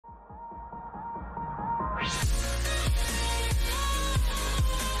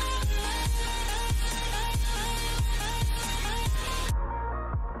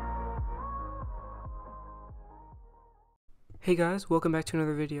Hey guys, welcome back to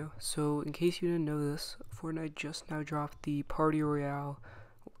another video. So in case you didn't know this, Fortnite just now dropped the Party Royale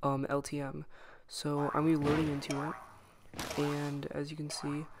LTM. So I'm going to be loading into it, and as you can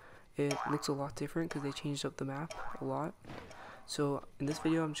see, it looks a lot different because they changed up the map a lot. So in this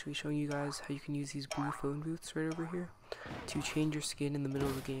video I'm just going to be showing you guys how you can use these blue phone booths right over here to change your skin in the middle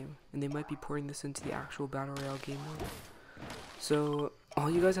of the game, and they might be porting this into the actual Battle Royale game mode. So all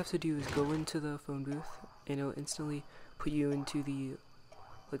you guys have to do is go into the phone booth and it'll instantly put you into the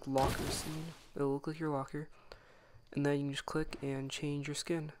locker scene. It'll look like your locker, and then you can just click and change your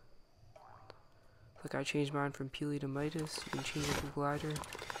skin. Like I changed mine from Peely to Midas. You can change it to Glider.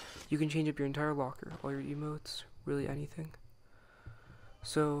 You can change up your entire locker, all your emotes, really anything.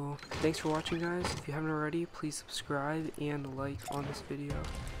 So thanks for watching guys. If you haven't already, please subscribe and like on this video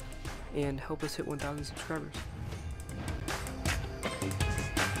and help us hit 1,000 subscribers.